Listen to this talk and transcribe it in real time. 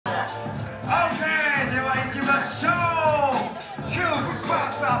OK では行きましょう。キューブ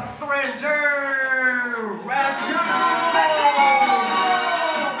vs ストレンジャー Let's go!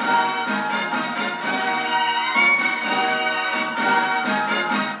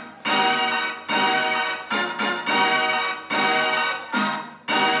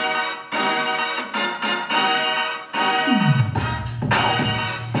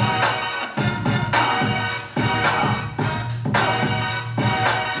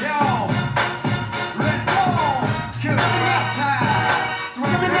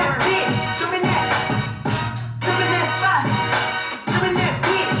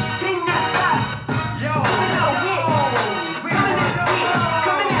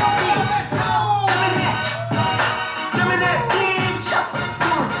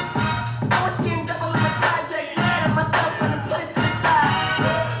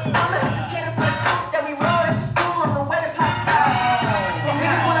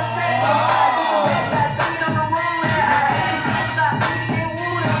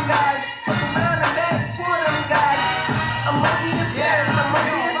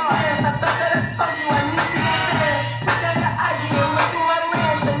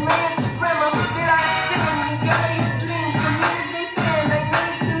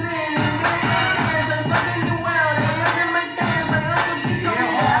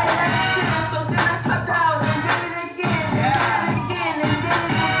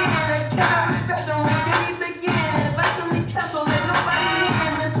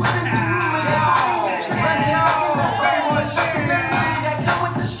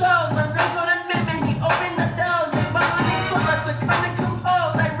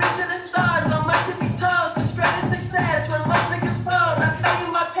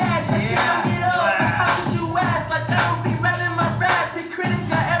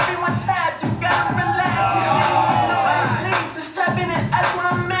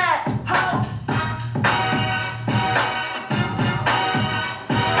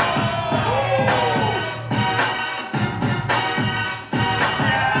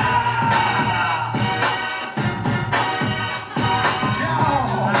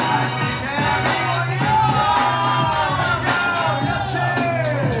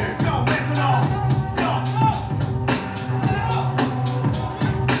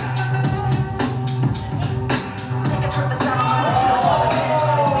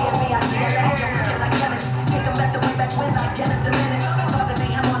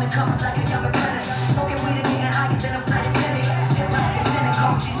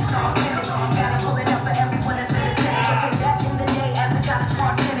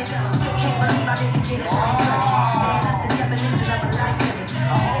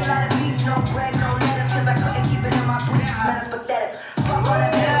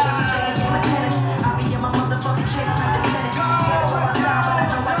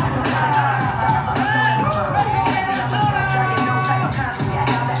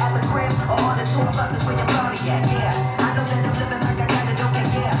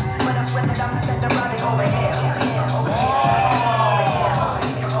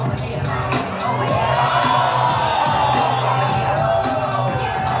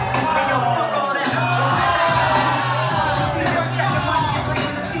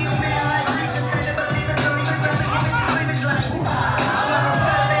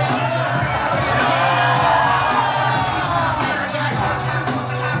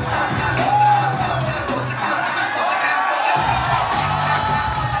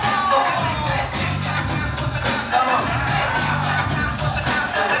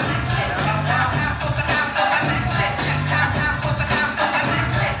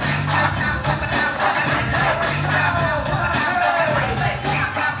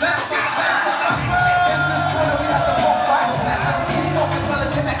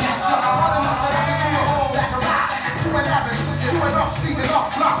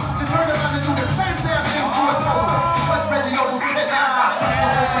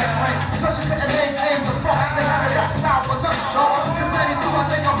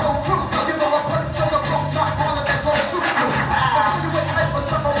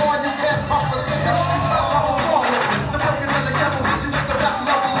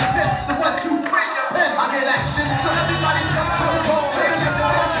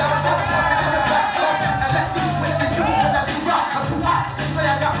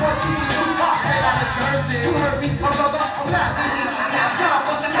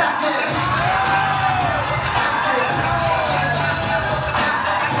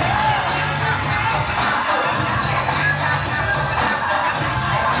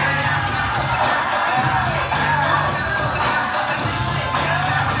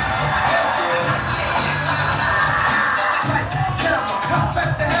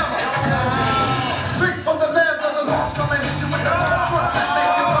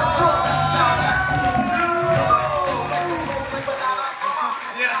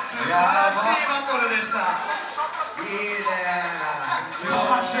 バトルでした。いいね。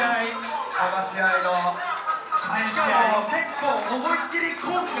話し合いの。しかも結構思いっきりコ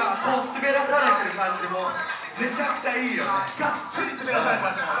ンがこう滑らされてる感じもめちゃくちゃいいよね。がっつり滑らされて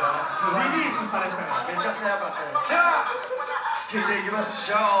ましたから、リリースされてたからめちゃくちゃ良かったです。では聞いていきま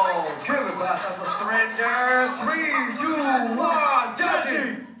しょう。キューブ vs ストレンジャー3、2、1、ジャ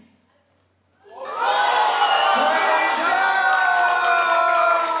ッジ。